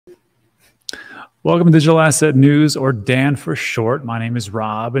Welcome to Digital Asset News, or Dan for short. My name is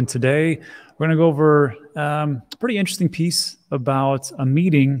Rob, and today we're going to go over a pretty interesting piece about a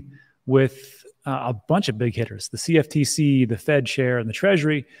meeting with a bunch of big hitters, the CFTC, the Fed chair, and the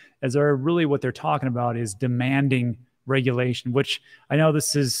Treasury, as they're really what they're talking about is demanding regulation, which I know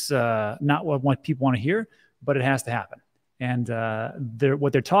this is not what people want to hear, but it has to happen. And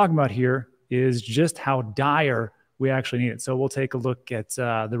what they're talking about here is just how dire we actually need it. So we'll take a look at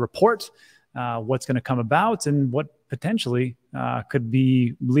the report, what's going to come about, and what potentially could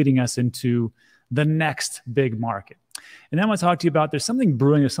be leading us into the next big market. And then I want to talk to you about there's something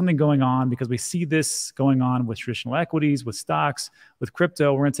brewing, there's something going on, because we see this going on with traditional equities, with stocks, with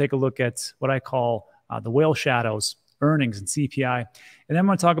crypto. We're going to take a look at what I call the whale shadows, earnings, and CPI. And then I'm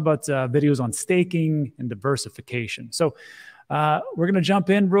going to talk about videos on staking and diversification. So we're going to jump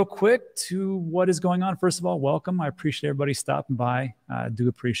in real quick to what is going on. First of all, welcome. I appreciate everybody stopping by. I do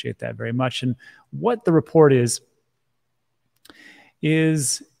appreciate that very much. And what the report is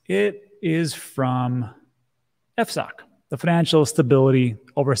it is from FSOC, the Financial Stability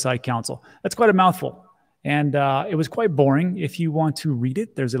Oversight Council. That's quite a mouthful. And it was quite boring. If you want to read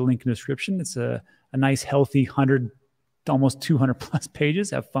it, there's a link in the description. It's a nice, healthy 100, almost 200 plus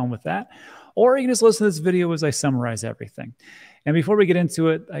pages. Have fun with that. Or you can just listen to this video as I summarize everything. And before we get into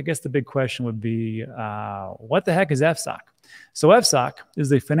it, I guess the big question would be, what the heck is FSOC? So FSOC is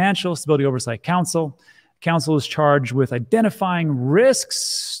the Financial Stability Oversight Council. The council is charged with identifying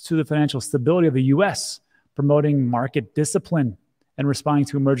risks to the financial stability of the U.S., promoting market discipline, and responding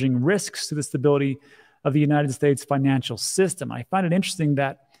to emerging risks to the stability of the United States financial system. I find it interesting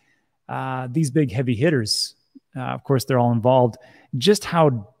that these big heavy hitters, of course, they're all involved, just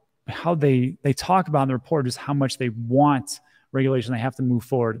how they talk about in the report, just how much they want regulation, they have to move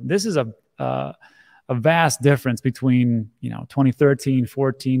forward. This is a vast difference between 2013,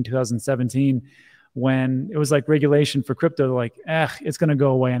 14, 2017, when it was like regulation for crypto, they're like, it's going to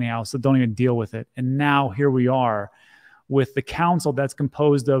go away anyhow, so don't even deal with it. And now here we are with the council that's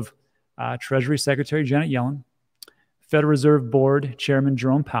composed of Treasury Secretary Janet Yellen, Federal Reserve Board Chairman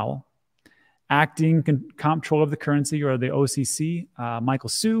Jerome Powell, Acting Comptroller of the Currency, or the OCC, Michael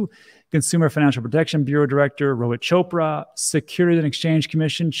Hsu, Consumer Financial Protection Bureau Director Rohit Chopra, Securities and Exchange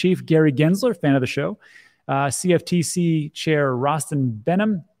Commission Chief Gary Gensler, fan of the show, CFTC Chair Rostin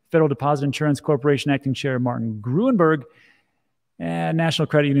Benham, Federal Deposit Insurance Corporation Acting Chair Martin Gruenberg, and National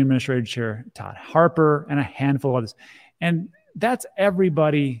Credit Union Administrator Chair Todd Harper, and a handful of others. And that's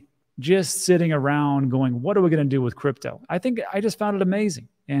everybody just sitting around going, what are we going to do with crypto? I think I just found it amazing.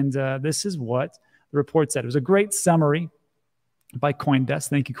 And this is what the report said. It was a great summary by CoinDesk.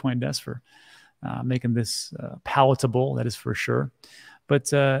 Thank you, CoinDesk, for making this palatable, that is for sure. But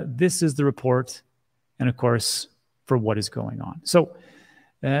this is the report, and of course, for what is going on. So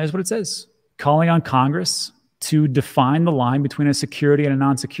here's what it says. Calling on Congress to define the line between a security and a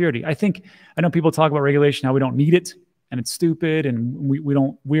non-security. I know people talk about regulation, how we don't need it, and it's stupid, and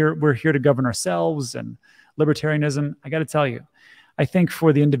we're here to govern ourselves, and libertarianism. I got to tell you, I think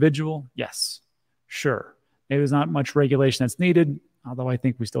for the individual, yes, sure. Maybe there's not much regulation that's needed, although I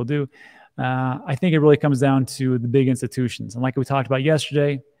think we still do. I think it really comes down to the big institutions. And like we talked about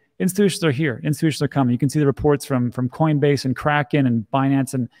yesterday, institutions are here. Institutions are coming. You can see the reports from Coinbase and Kraken and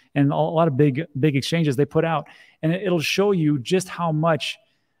Binance and a lot of big exchanges they put out. And it'll show you just how much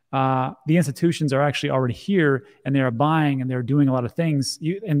the institutions are actually already here, and they are buying, and they're doing a lot of things.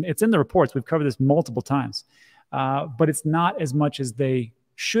 And it's in the reports. We've covered this multiple times. But it's not as much as they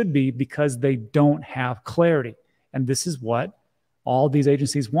should be, because they don't have clarity. And this is what all these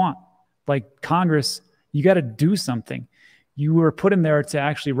agencies want. Like Congress, you got to do something. You were put in there to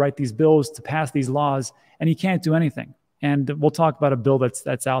actually write these bills, to pass these laws, and you can't do anything. And we'll talk about a bill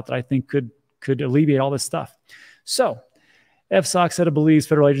that's out that I think could alleviate all this stuff. So FSOC said it believes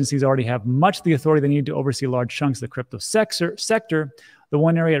federal agencies already have much of the authority they need to oversee large chunks of the crypto sector. The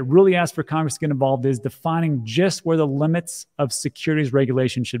one area it really asked for Congress to get involved is defining just where the limits of securities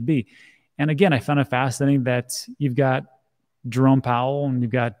regulation should be. And again, I found it fascinating that you've got Jerome Powell, and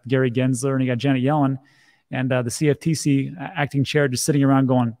you've got Gary Gensler, and you got Janet Yellen, and the CFTC acting chair just sitting around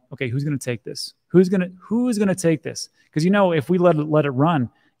going, okay, who's going to take this? Who's going to take this? Because if we let it run,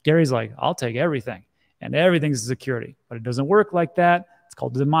 Gary's like, I'll take everything, and everything's security. But it doesn't work like that. It's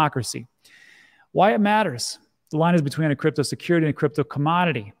called democracy. Why it matters? The line is between a crypto security and a crypto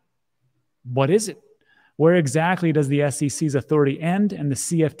commodity. What is it? Where exactly does the SEC's authority end and the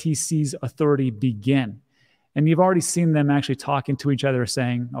CFTC's authority begin? And you've already seen them actually talking to each other,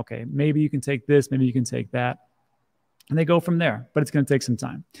 saying, okay, maybe you can take this, maybe you can take that. And they go from there, but it's going to take some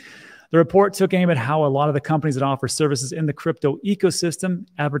time. The report took aim at how a lot of the companies that offer services in the crypto ecosystem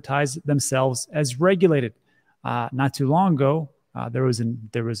advertise themselves as regulated. Not too long ago, there was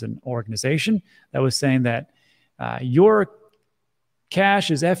an organization that was saying that your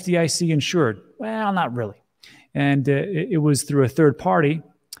cash is FDIC insured. Well, not really. And it was through a third party.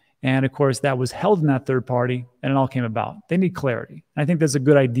 And of course, that was held in that third party, and it all came about. They need clarity. And I think that's a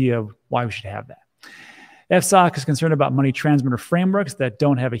good idea of why we should have that. FSOC is concerned about money transmitter frameworks that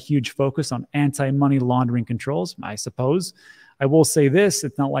don't have a huge focus on anti-money laundering controls, I suppose. I will say this,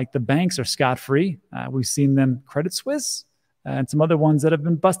 it's not like the banks are scot-free. We've seen them, Credit Suisse, and some other ones that have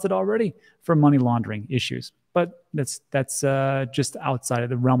been busted already for money laundering issues. But that's just outside of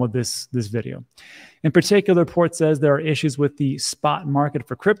the realm of this video. In particular, the report says there are issues with the spot market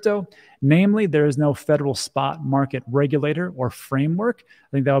for crypto. Namely, there is no federal spot market regulator or framework. I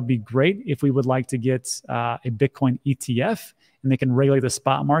think that would be great if we would like to get a Bitcoin ETF and they can regulate the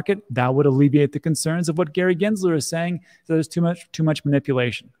spot market. That would alleviate the concerns of what Gary Gensler is saying, that there's too much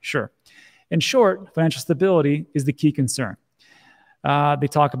manipulation. Sure. In short, financial stability is the key concern. They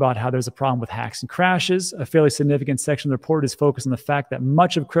talk about how there's a problem with hacks and crashes. A fairly significant section of the report is focused on the fact that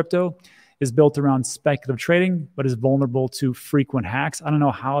much of crypto is built around speculative trading, but is vulnerable to frequent hacks. I don't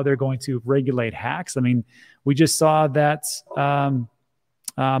know how they're going to regulate hacks. I mean, we just saw that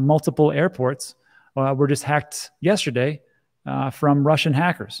multiple airports were just hacked yesterday from Russian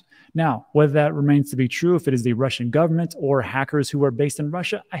hackers. Now, whether that remains to be true, if it is the Russian government or hackers who are based in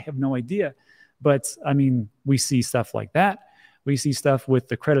Russia, I have no idea. But I mean, we see stuff like that. We see stuff with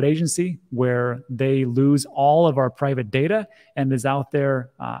the credit agency where they lose all of our private data and is out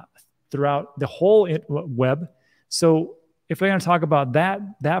there throughout the whole web. So if we're going to talk about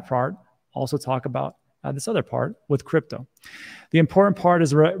that part, also talk about this other part with crypto. The important part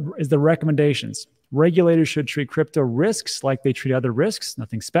is the recommendations. Regulators should treat crypto risks like they treat other risks,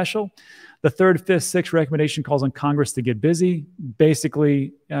 nothing special. The third, fifth, sixth recommendation calls on Congress to get busy.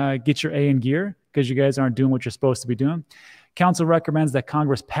 Basically, get your A in gear because you guys aren't doing what you're supposed to be doing. Council recommends that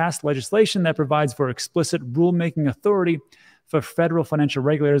Congress pass legislation that provides for explicit rulemaking authority for federal financial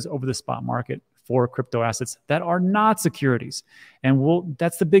regulators over the spot market for crypto assets that are not securities. And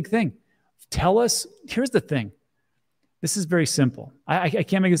that's the big thing. Tell us, here's the thing. This is very simple. I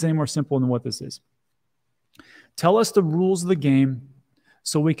can't make this any more simple than what this is. Tell us the rules of the game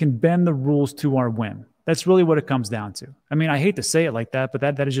so we can bend the rules to our whim. That's really what it comes down to. I mean, I hate to say it like that, but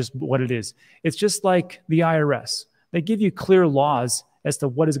that is just what it is. It's just like the IRS. They give you clear laws as to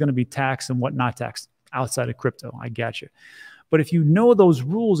what is going to be taxed and what not taxed outside of crypto. I got you. But if you know those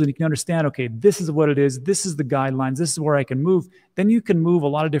rules and you can understand, okay, this is what it is, this is the guidelines, this is where I can move, then you can move a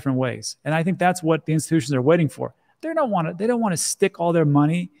lot of different ways. And I think that's what the institutions are waiting for. They don't want to stick all their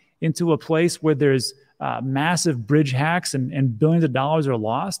money into a place where there's massive bridge hacks and billions of dollars are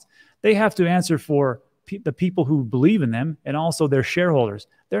lost. They have to answer for the people who believe in them and also their shareholders.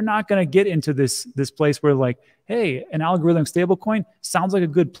 They're not going to get into this place where like, hey, an algorithm stablecoin sounds like a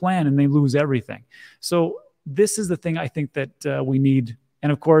good plan and they lose everything. So this is the thing I think that we need.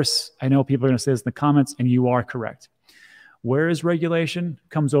 And of course, I know people are going to say this in the comments, and you are correct. Where is regulation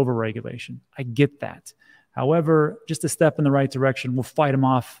comes over regulation. I get that. However, just a step in the right direction. We'll fight them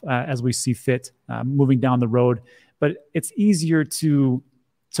off as we see fit moving down the road. But it's easier to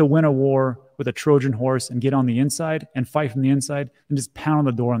win a war with a Trojan horse and get on the inside and fight from the inside and just pound on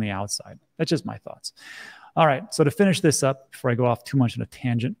the door on the outside. That's just my thoughts. All right, so to finish this up, before I go off too much on a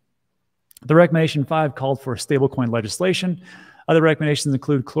tangent, the recommendation 5 called for stablecoin legislation. Other recommendations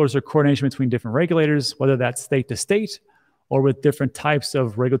include closer coordination between different regulators, whether that's state to state or with different types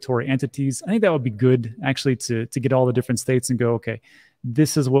of regulatory entities. I think that would be good, actually, to get all the different states and go, okay,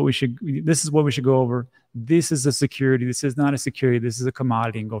 this is what we should go over. This is a security. This is not a security. This is a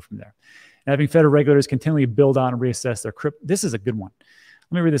commodity, and go from there. And having federal regulators continually build out and reassess their crypto. This is a good one.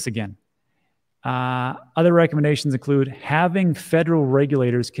 Let me read this again. Other recommendations include having federal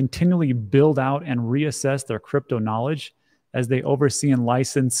regulators continually build out and reassess their crypto knowledge as they oversee and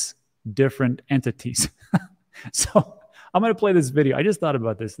license different entities. So I'm going to play this video. I just thought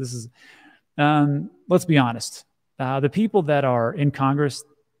about this. This is, let's be honest. The people that are in Congress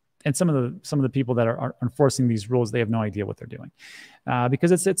and some of the people that are enforcing these rules, they have no idea what they're doing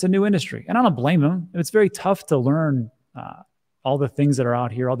because it's a new industry. And I don't blame them. It's very tough to learn all the things that are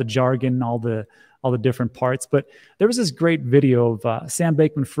out here, all the jargon, all the different parts. But there was this great video of Sam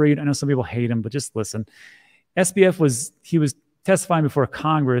Bankman-Fried. I know some people hate him, but just listen. SBF was testifying before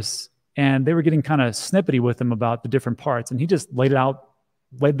Congress, and they were getting kind of snippety with him about the different parts. And he just laid down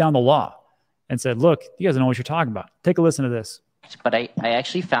the law and said, look, you guys don't know what you're talking about. Take a listen to this. But I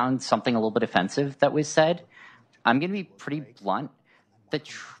actually found something a little bit offensive that was said. I'm going to be pretty blunt.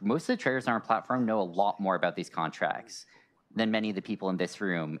 most of the traders on our platform know a lot more about these contracts than many of the people in this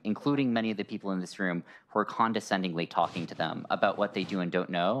room, including many of the people in this room who are condescendingly talking to them about what they do and don't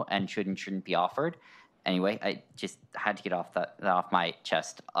know and should and shouldn't be offered. Anyway, I just had to get off that off my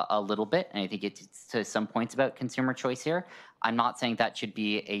chest a little bit, and I think it's to some points about consumer choice here. I'm not saying that should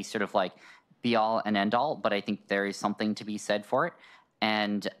be a sort of like be all and end all, but I think there is something to be said for it.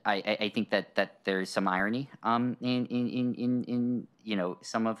 And I think that there's some irony in you know,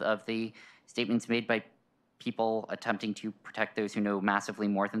 some of the statements made by people attempting to protect those who know massively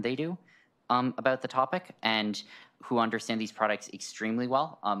more than they do about the topic and who understand these products extremely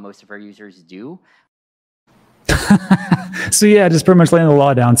well. Most of our users do. So yeah, just pretty much laying the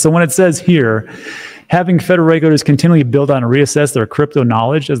law down. So when it says here, having federal regulators continually build on and reassess their crypto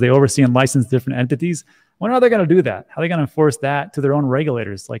knowledge as they oversee and license different entities, when are they going to do that? How are they going to enforce that to their own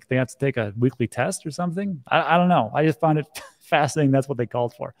regulators? Like they have to take a weekly test or something? I don't know. I just found it fascinating. That's what they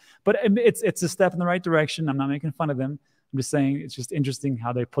called for. But it's a step in the right direction. I'm not making fun of them. I'm just saying it's just interesting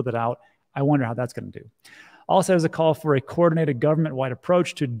how they put it out. I wonder how that's going to do. Also, there's a call for a coordinated government-wide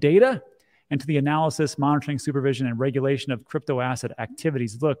approach to data and to the analysis, monitoring, supervision, and regulation of crypto asset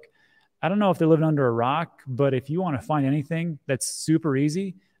activities. Look, I don't know if they're living under a rock, but if you want to find anything that's super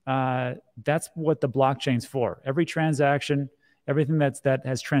easy, that's what the blockchain's for. Every transaction, everything that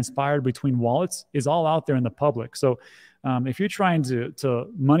has transpired between wallets is all out there in the public. So if you're trying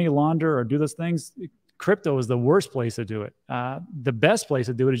to money launder or do those things, crypto is the worst place to do it. The best place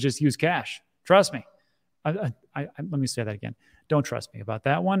to do it is just use cash. Trust me. Let me say that again. Don't trust me about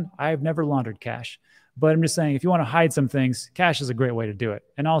that one. I've never laundered cash. But I'm just saying, if you want to hide some things, cash is a great way to do it.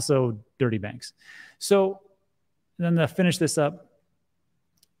 And also dirty banks. So then to finish this up,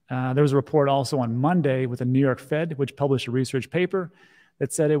 there was a report also on Monday with the New York Fed, which published a research paper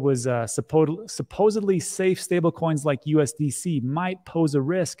that said it was supposedly safe stablecoins like USDC might pose a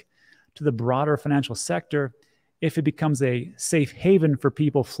risk to the broader financial sector if it becomes a safe haven for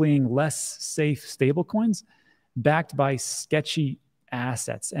people fleeing less safe stablecoins backed by sketchy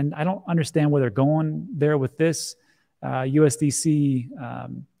assets. And I don't understand where they're going there with this. USDC,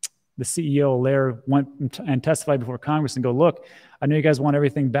 the CEO, Lair, went and testified before Congress and go, look, I know you guys want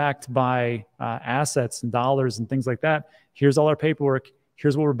everything backed by assets and dollars and things like that. Here's all our paperwork.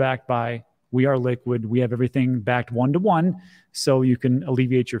 Here's what we're backed by. We are liquid. We have everything backed one-to-one, so you can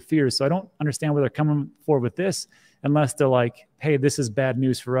alleviate your fears. So I don't understand where they're coming forward with this unless they're like, hey, this is bad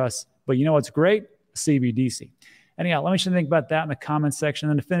news for us. But you know what's great? CBDC. Anyhow, let me think about that in the comments section.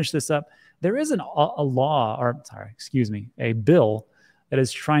 And to finish this up, there is a bill that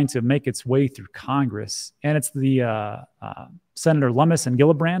is trying to make its way through Congress. And it's the Senator Lummis and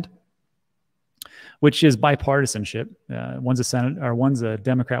Gillibrand, which is bipartisanship. One's a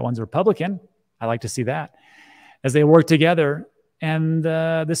Democrat, one's a Republican. I like to see that as they work together. And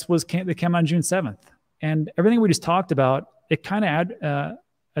they came on June 7th. And everything we just talked about, it kind of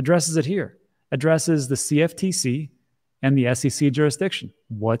addresses it here. Addresses the CFTC and the SEC jurisdiction.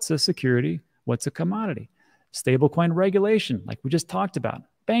 What's a security? What's a commodity? Stablecoin regulation, like we just talked about.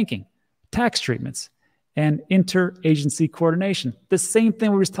 Banking, tax treatments, and interagency coordination. The same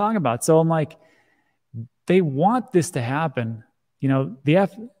thing we were just talking about. So I'm like, they want this to happen. You know, the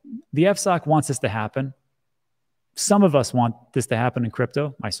FSOC wants this to happen. Some of us want this to happen in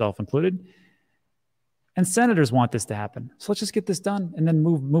crypto, myself included. And senators want this to happen. So let's just get this done and then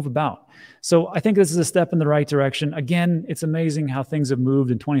move about. So I think this is a step in the right direction. Again, it's amazing how things have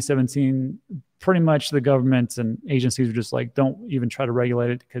moved in 2017. Pretty much the governments and agencies are just like, don't even try to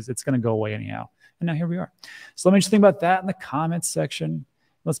regulate it because it's going to go away anyhow. And now here we are. So let me just think about that in the comments section.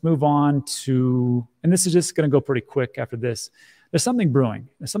 Let's move on to, and this is just going to go pretty quick after this. There's something brewing.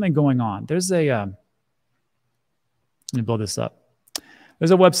 There's something going on. There's a, let me blow this up. There's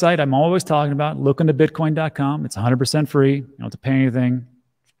a website I'm always talking about, lookintobitcoin.com. It's 100% free. You don't have to pay anything.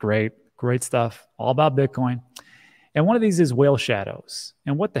 Great, great stuff. All about Bitcoin. And one of these is whale shadows.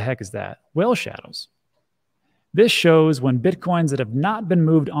 And what the heck is that? Whale shadows. This shows when Bitcoins that have not been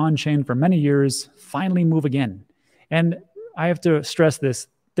moved on-chain for many years finally move again. And I have to stress this.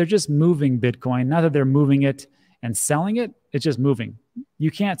 They're just moving Bitcoin. Not that they're moving it and selling it. It's just moving.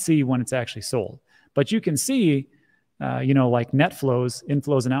 You can't see when it's actually sold. But you can see like net flows,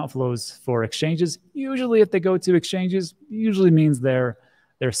 inflows and outflows for exchanges. Usually if they go to exchanges, usually means they're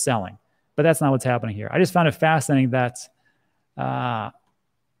selling. But that's not what's happening here. I just found it fascinating that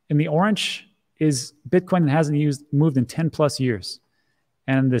in the orange is Bitcoin that hasn't moved in 10 plus years.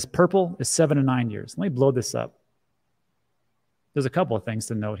 And this purple is 7 to 9 years. Let me blow this up. There's a couple of things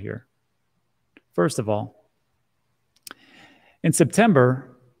to note here. First of all, in September,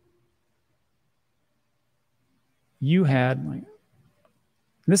 you had,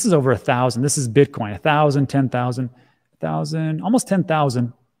 This is over 1,000. This is Bitcoin, 1,000, 10,000, 1,000, almost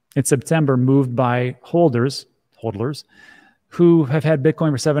 10,000 in September, moved by hodlers who have had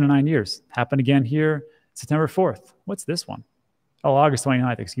Bitcoin for 7 to 9 years. Happened again here, September 4th. What's this one? Oh, August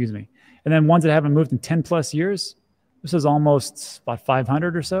 29th, excuse me. And then ones that haven't moved in 10 plus years. This is almost about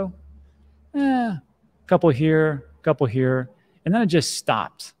 500 or so. Couple here, and then it just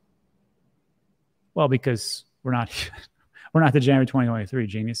stopped. Well, because we're not the January 2023,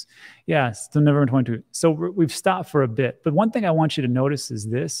 genius. Yeah, it's the November 22. So we've stopped for a bit. But one thing I want you to notice is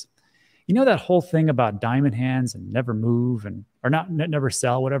this. You know that whole thing about diamond hands and never move or never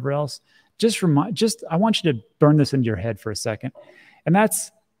sell, whatever else? I want you to burn this into your head for a second. And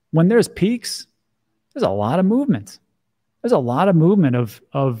that's when there's peaks, there's a lot of movement. There's a lot of movement of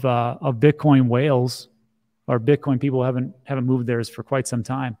Bitcoin whales, or Bitcoin people haven't moved theirs for quite some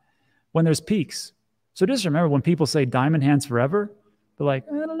time when there's peaks. So just remember, when people say diamond hands forever, they're like,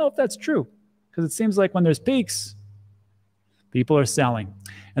 I don't know if that's true, because it seems like when there's peaks, people are selling.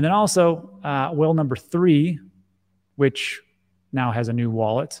 And then also whale number 3, which now has a new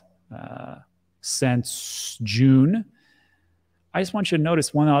wallet since June. I just want you to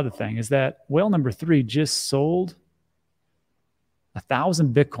notice one other thing, is that whale number 3 just sold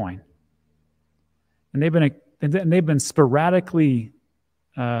 1,000 Bitcoin. And they've been sporadically,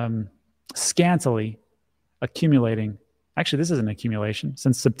 scantily accumulating. Actually, this is an accumulation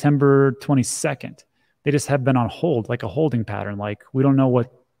since September 22nd. They just have been on hold, like a holding pattern. Like, we don't know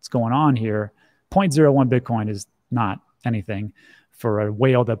what's going on here. 0.01 Bitcoin is not anything for a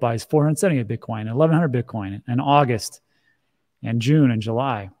whale that buys 478 Bitcoin, 1,100 Bitcoin in August and June and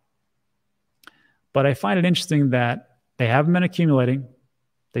July. But I find it interesting that they haven't been accumulating.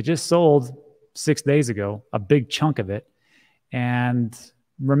 They just sold 6 days ago, a big chunk of it. And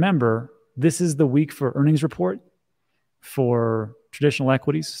remember, this is the week for earnings report for traditional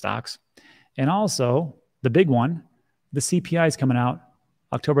equities, stocks. And also the big one, the CPI is coming out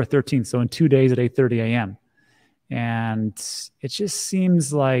October 13th. So in 2 days at 8:30 a.m. And it just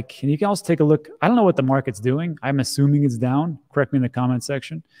seems like, and you can also take a look. I don't know what the market's doing. I'm assuming it's down. Correct me in the comment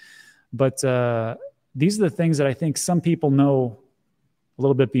section. But these are the things that I think some people know a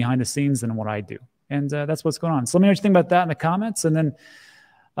little bit behind the scenes than what I do. And that's what's going on. So let me know what you think about that in the comments. And then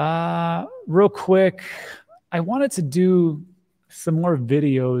real quick, I wanted to do some more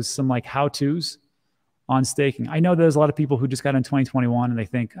videos, some like how-tos on staking. I know there's a lot of people who just got in 2021 and they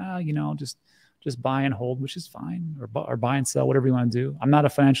think, just buy and hold, which is fine, or buy and sell, whatever you want to do. I'm not a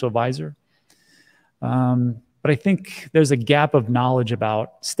financial advisor. But I think there's a gap of knowledge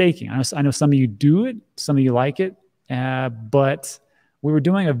about staking. I know some of you do it, some of you like it, but we were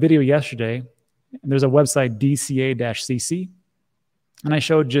doing a video yesterday. And there's a website, DCA-CC, and I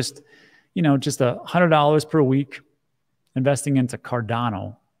showed just $100 per week investing into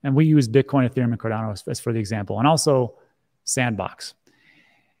Cardano. And we use Bitcoin, Ethereum, and Cardano as for the example, and also Sandbox.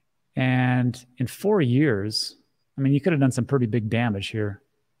 And in 4 years, I mean, you could have done some pretty big damage here.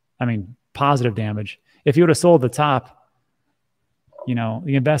 I mean, positive damage. If you would have sold the top,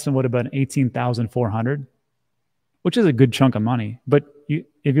 the investment would have been $18,400, which is a good chunk of money. But if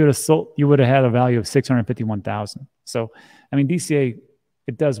you would have sold, you would have had a value of $651,000. So, I mean, DCA,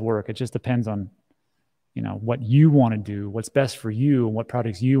 it does work. It just depends on, what you want to do, what's best for you, and what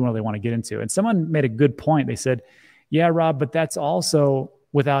products you really want to get into. And someone made a good point. They said, yeah, Rob, but that's also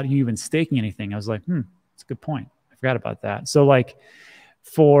without you even staking anything. I was like, that's a good point. I forgot about that. So like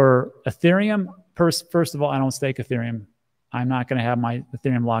for Ethereum, first of all, I don't stake Ethereum. I'm not going to have my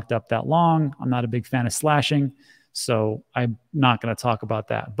Ethereum locked up that long. I'm not a big fan of slashing, so I'm not going to talk about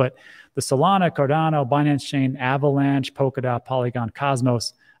that. But the Solana, Cardano, Binance Chain, Avalanche, Polkadot, Polygon,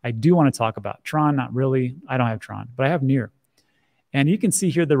 Cosmos, I do want to talk about. Tron, not really. I don't have Tron, but I have Near. And you can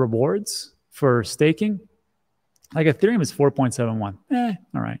see here the rewards for staking. Like Ethereum is 4.71.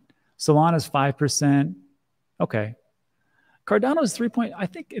 All right. Solana is 5%. Okay. Cardano is 3. I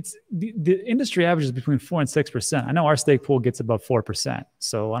think it's the industry average is between 4 and 6%. I know our stake pool gets above 4%.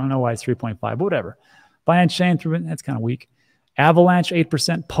 So I don't know why it's 3.5, but whatever. Binance Chain, that's kind of weak. Avalanche,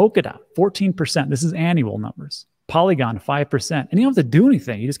 8%. Polkadot, 14%. This is annual numbers. Polygon, 5%. And you don't have to do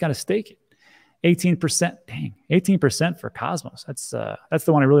anything. You just got to stake it. 18%. Dang, 18% for Cosmos. That's the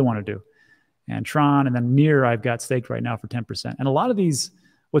one I really want to do. And Tron, and then Near, I've got staked right now for 10%. And a lot of these,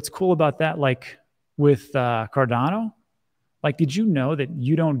 what's cool about that, like with Cardano, like, did you know that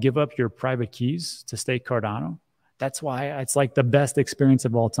you don't give up your private keys to stake Cardano? That's why it's like the best experience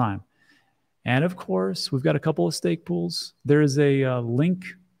of all time. And of course, we've got a couple of stake pools. There's a link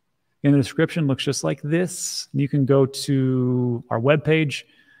in the description, looks just like this. You can go to our webpage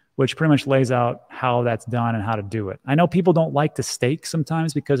which pretty much lays out how that's done and how to do it. I know people don't like to stake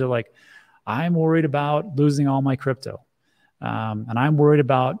sometimes because they're like, I'm worried about losing all my crypto. And I'm worried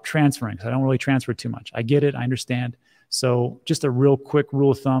about transferring because I don't really transfer too much. I get it. I understand. So just a real quick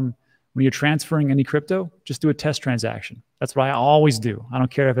rule of thumb, when you're transferring any crypto, just do a test transaction. That's what I always do. I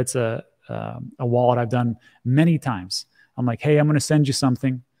don't care if it's a wallet I've done many times. I'm like, hey, I'm going to send you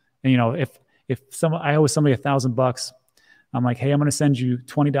something. And, you know, if I owe somebody $1,000, I'm like, hey, I'm going to send you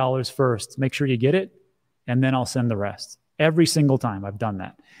 $20 first. Make sure you get it. And then I'll send the rest. Every single time I've done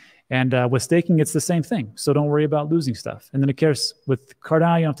that. And with staking, it's the same thing. So don't worry about losing stuff. And then, of course, with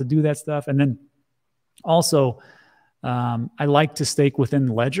Cardano, you don't have to do that stuff. And then also, I like to stake within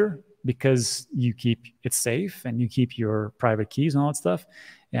Ledger because you keep it safe and you keep your private keys and all that stuff.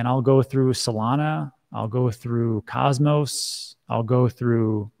 And I'll go through Solana. I'll go through Cosmos. I'll go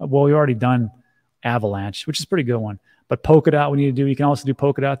through, well, we've already done Avalanche, which is a pretty good one. But Polkadot we need to do. You can also do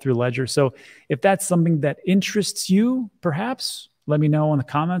Polkadot through Ledger. So if that's something that interests you, perhaps, let me know in the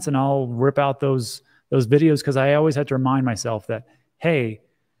comments and I'll rip out those videos, because I always have to remind myself that, hey,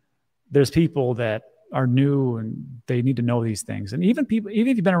 there's people that are new and they need to know these things. And even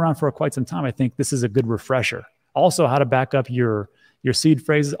if you've been around for quite some time, I think this is a good refresher. Also, how to back up your seed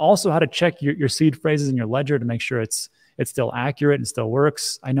phrases. Also, how to check your seed phrases in your ledger to make sure it's still accurate and still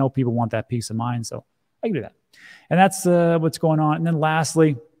works. I know people want that peace of mind, so I can do that. And that's what's going on. And then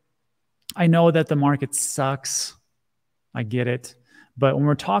lastly, I know that the market sucks. I get it. But when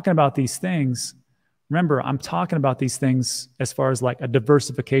we're talking about these things, remember, I'm talking about these things as far as like a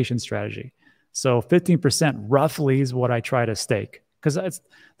diversification strategy. So 15% roughly is what I try to stake, because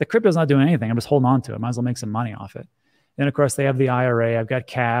the crypto's not doing anything. I'm just holding on to it. Might as well make some money off it. Then, of course, they have the IRA. I've got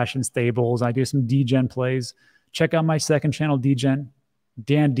cash and stables. I do some DGen plays. Check out my second channel, DGen,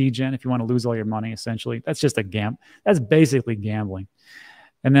 Dan DGen, if you want to lose all your money, essentially. That's just a gamble. That's basically gambling.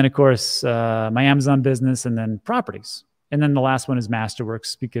 And then, of course, my Amazon business, and then properties. And then the last one is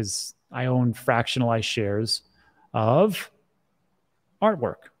Masterworks, because I own fractionalized shares of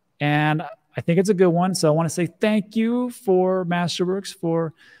artwork. And I think it's a good one. So I want to say thank you for Masterworks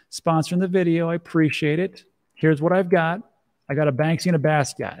for sponsoring the video. I appreciate it. Here's what I've got. I got a Banksy and a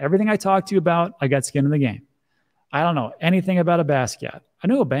Basquiat. Everything I talked to you about, I got skin in the game. I don't know anything about a Basquiat. I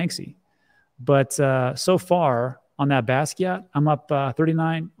know a Banksy, but so far on that Basquiat, I'm up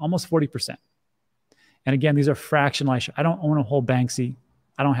 39, almost 40%. And again, these are fractionalized. I don't own a whole Banksy.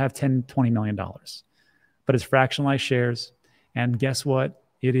 I don't have $10, $20 million, but it's fractionalized shares. And guess what?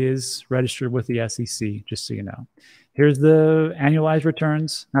 It is registered with the SEC, just so you know. Here's the annualized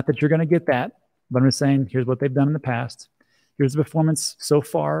returns. Not that you're going to get that, but I'm just saying, here's what they've done in the past. Here's the performance so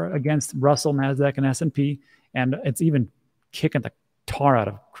far against Russell, NASDAQ, and S&P. And it's even kicking the tar out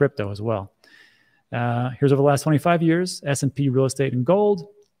of crypto as well. Here's over the last 25 years, S&P real estate and gold.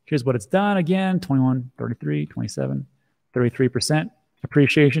 Here's what it's done again, 21, 33, 27, 33%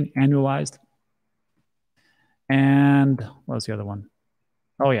 appreciation annualized. And what was the other one?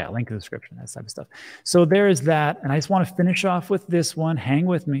 Oh yeah, link in the description, that type of stuff. So there is that. And I just want to finish off with this one. Hang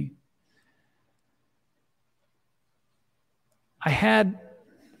with me. I had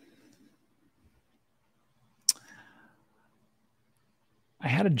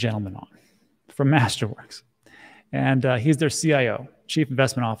a gentleman on from Masterworks, and he's their CIO, Chief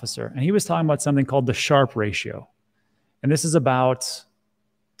Investment Officer. And he was talking about something called the Sharpe ratio. And this is about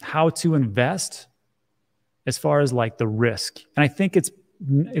how to invest as far as like the risk. And I think it's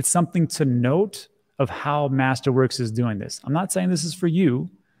something to note of how Masterworks is doing this. I'm not saying this is for you.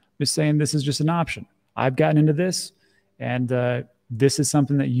 I'm just saying this is just an option. I've gotten into this, and this is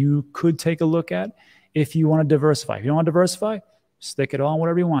something that you could take a look at if you want to diversify. If you don't want to diversify, stick it all on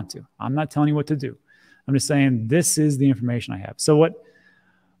whatever you want to. I'm not telling you what to do. I'm just saying this is the information I have. So what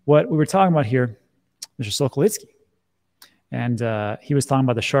we were talking about here, Mr. Sokolitsky, and he was talking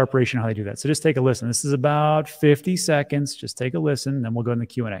about the Sharpe ratio and how they do that. So just take a listen. This is about 50 seconds. Just take a listen, then we'll go in the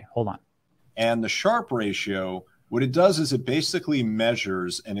Q&A. Hold on. And the Sharpe ratio, what it does is it basically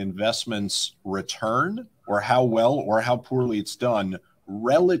measures an investment's return, or how well or how poorly it's done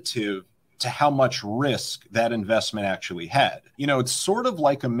relative to how much risk that investment actually had. You know, it's sort of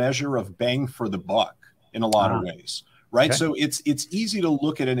like a measure of bang for the buck in a lot of ways, right? Okay. So it's easy to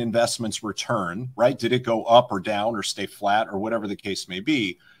look at an investment's return, right? Did it go up or down or stay flat or whatever the case may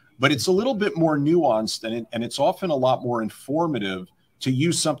be? But it's a little bit more nuanced, and it's often a lot more informative to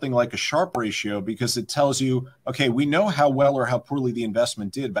use something like a Sharpe ratio, because it tells you, okay, we know how well or how poorly the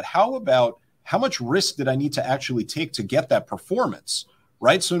investment did, but how about how much risk did I need to actually take to get that performance,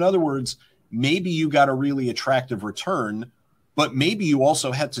 right? So in other words, maybe you got a really attractive return, but maybe you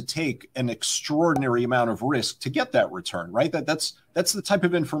also had to take an extraordinary amount of risk to get that return, right? That's the type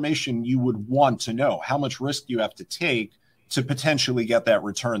of information you would want to know, how much risk you have to take to potentially get that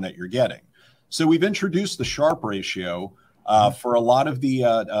return that you're getting. So we've introduced the Sharpe ratio for a lot of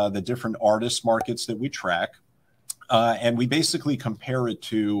the different artist markets that we track. And we basically compare it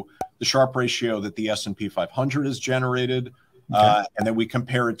to the Sharpe ratio that the S&P 500 has generated. And then we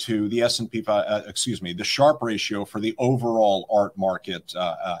compare it to the the Sharpe ratio for the overall art market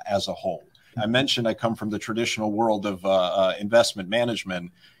as a whole. I mentioned I come from the traditional world of investment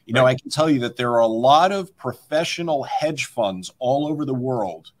management. You know, I can tell you that there are a lot of professional hedge funds all over the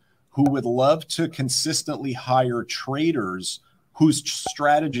world who would love to consistently hire traders whose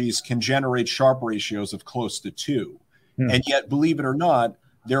strategies can generate Sharpe ratios of close to 2. And yet, believe it or not,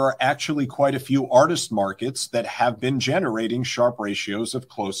 there are actually quite a few artist markets that have been generating Sharpe ratios of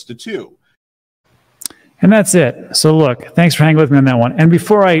close to 2. And that's it. So look, thanks for hanging with me on that one. And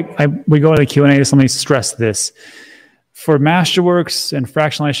before we go to the Q&A, just let me stress this. For masterworks and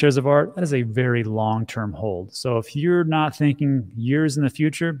fractionalized shares of art, that is a very long-term hold. So if you're not thinking years in the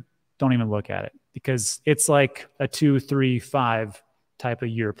future, don't even look at it, because it's like a 2, 3, 5 type of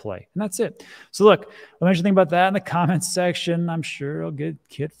year play. And that's it. So look, I'll mention anything about that in the comments section. I'm sure I'll get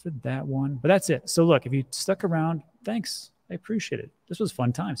kit for that one. But that's it. So look, if you stuck around, thanks. I appreciate it. This was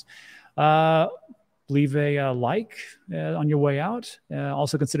fun times. Leave a like on your way out.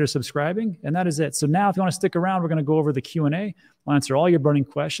 Also consider subscribing. And that is it. So now if you want to stick around, we're going to go over the Q&A. I'll answer all your burning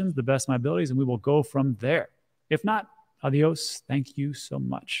questions, the best of my abilities, and we will go from there. If not, adios. Thank you so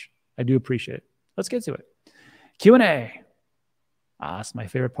much. I do appreciate it. Let's get to it. Q&A. That's my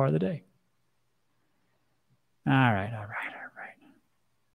favorite part of the day. All right.